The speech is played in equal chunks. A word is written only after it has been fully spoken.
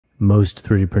Most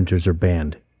 3D printers are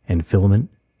banned, and filament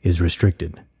is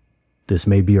restricted. This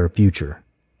may be our future,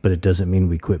 but it doesn't mean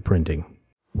we quit printing.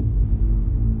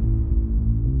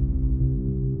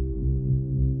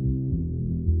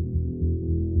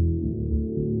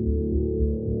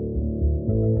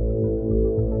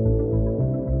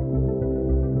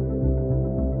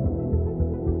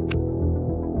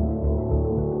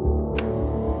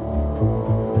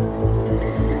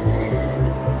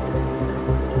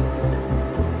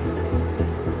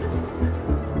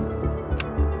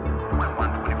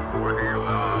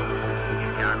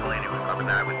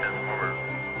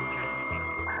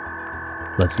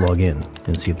 Let's log in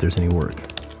and see if there's any work.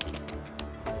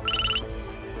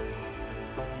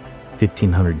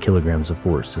 1,500 kilograms of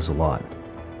force is a lot,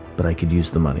 but I could use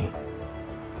the money.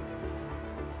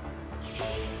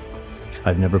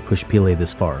 I've never pushed PLA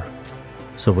this far,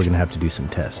 so we're gonna have to do some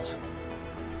tests.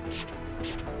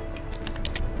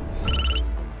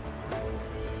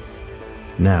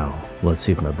 Now, let's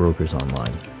see if my broker's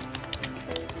online.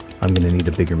 I'm gonna need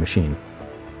a bigger machine.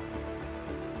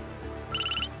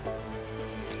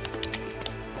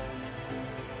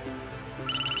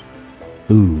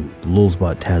 Ooh,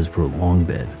 LulzBot TazPro long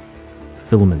bed.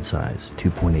 Filament size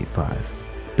 2.85.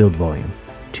 Build volume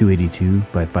 282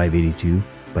 by 582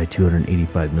 by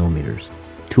 285 millimeters.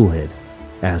 Toolhead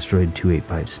Asteroid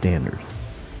 285 standard.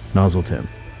 Nozzle temp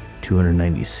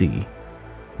 290C.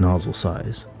 Nozzle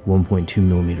size 1.2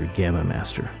 millimeter Gamma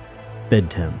Master.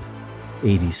 Bed temp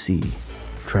 80C.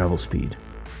 Travel speed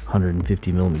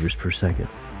 150 millimeters per second.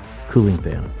 Cooling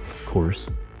fan, coarse.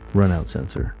 Runout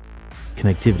sensor.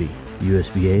 Connectivity,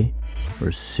 USB-A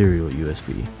or serial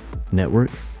USB. Network,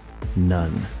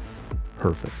 none.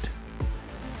 Perfect.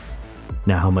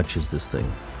 Now how much is this thing?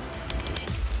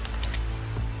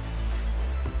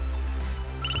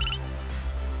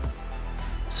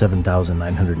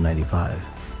 $7,995.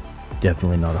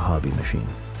 Definitely not a hobby machine.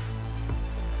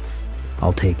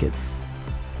 I'll take it.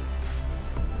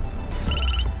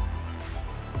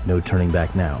 No turning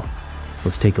back now.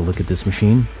 Let's take a look at this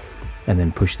machine and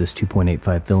then push this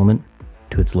 2.85 filament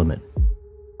to its limit.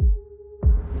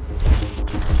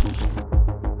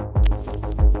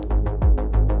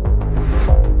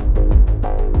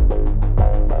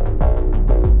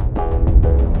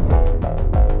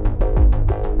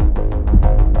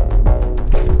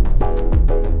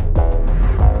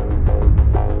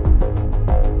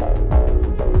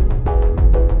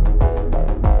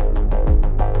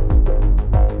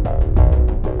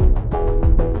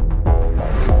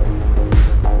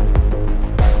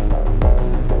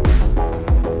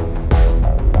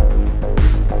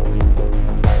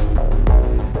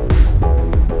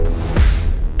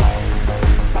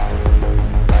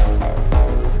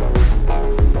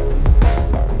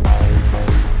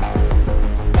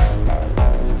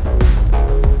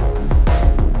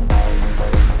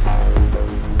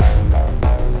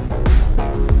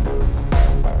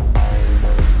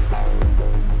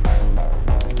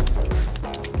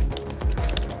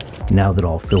 Now that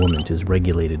all filament is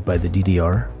regulated by the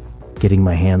DDR, getting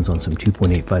my hands on some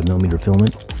 2.85mm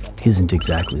filament isn't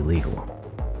exactly legal.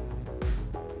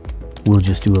 We'll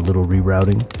just do a little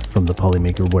rerouting from the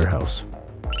Polymaker warehouse.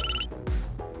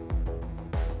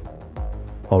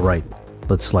 Alright,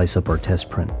 let's slice up our test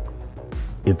print.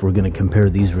 If we're going to compare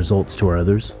these results to our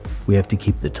others, we have to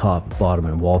keep the top, bottom,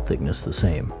 and wall thickness the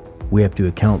same. We have to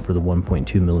account for the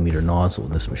 1.2mm nozzle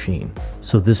in this machine.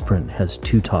 So this print has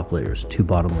 2 top layers, 2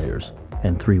 bottom layers,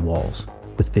 and 3 walls,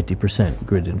 with 50%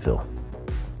 grid infill.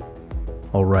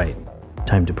 Alright,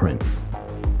 time to print.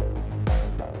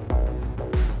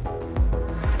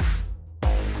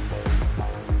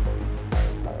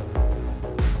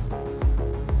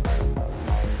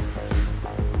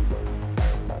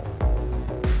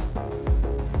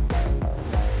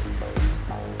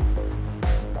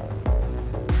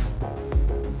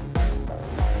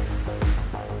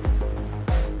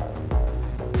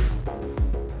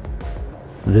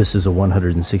 This is a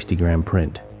 160 gram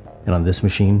print, and on this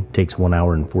machine takes 1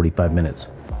 hour and 45 minutes.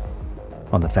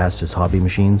 On the fastest hobby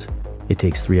machines, it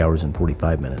takes 3 hours and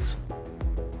 45 minutes.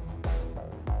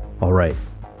 Alright,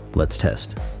 let's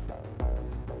test.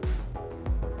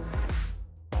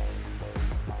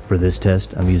 For this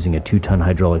test, I'm using a 2-ton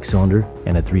hydraulic cylinder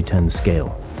and a 3-ton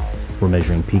scale. We're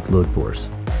measuring peak load force.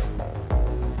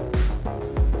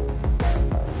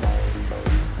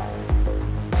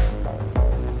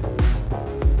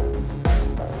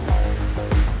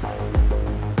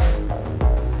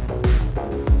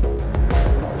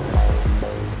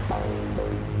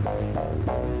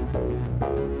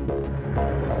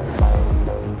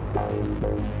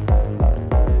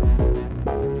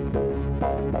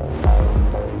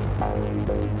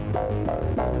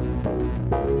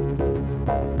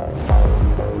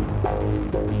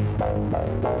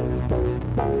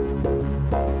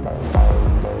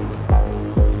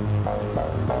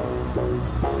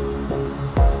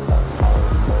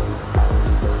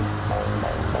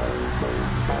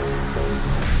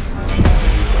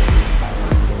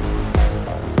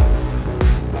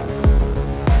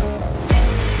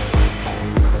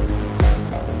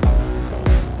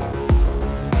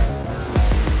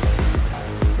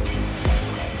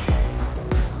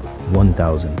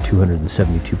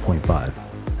 $1,272.5.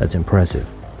 That's impressive,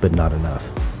 but not enough.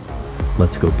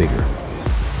 Let's go bigger.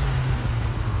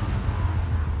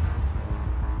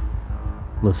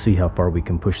 Let's see how far we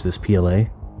can push this PLA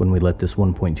when we let this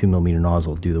 1.2mm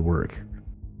nozzle do the work.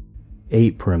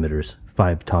 8 perimeters,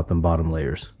 5 top and bottom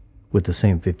layers, with the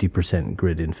same 50%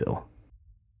 grid infill.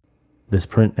 This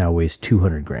print now weighs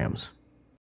 200 grams.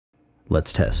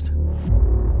 Let's test.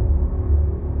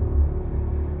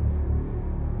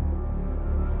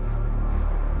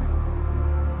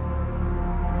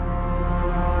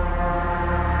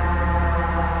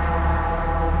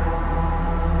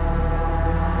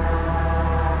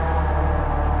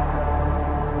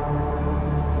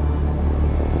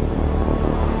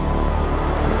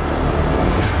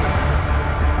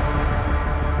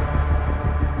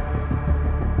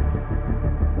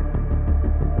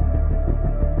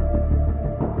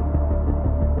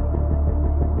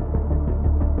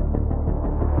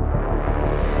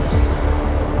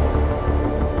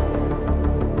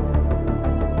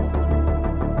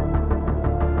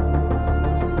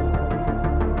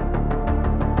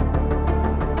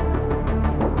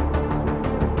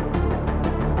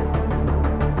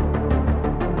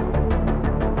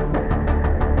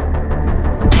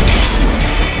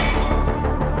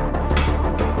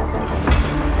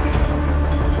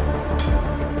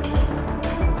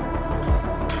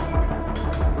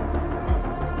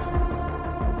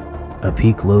 A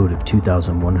peak load of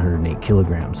 2,108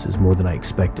 kilograms is more than I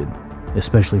expected,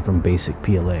 especially from basic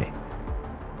PLA.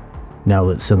 Now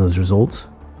let's send those results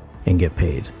and get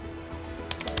paid.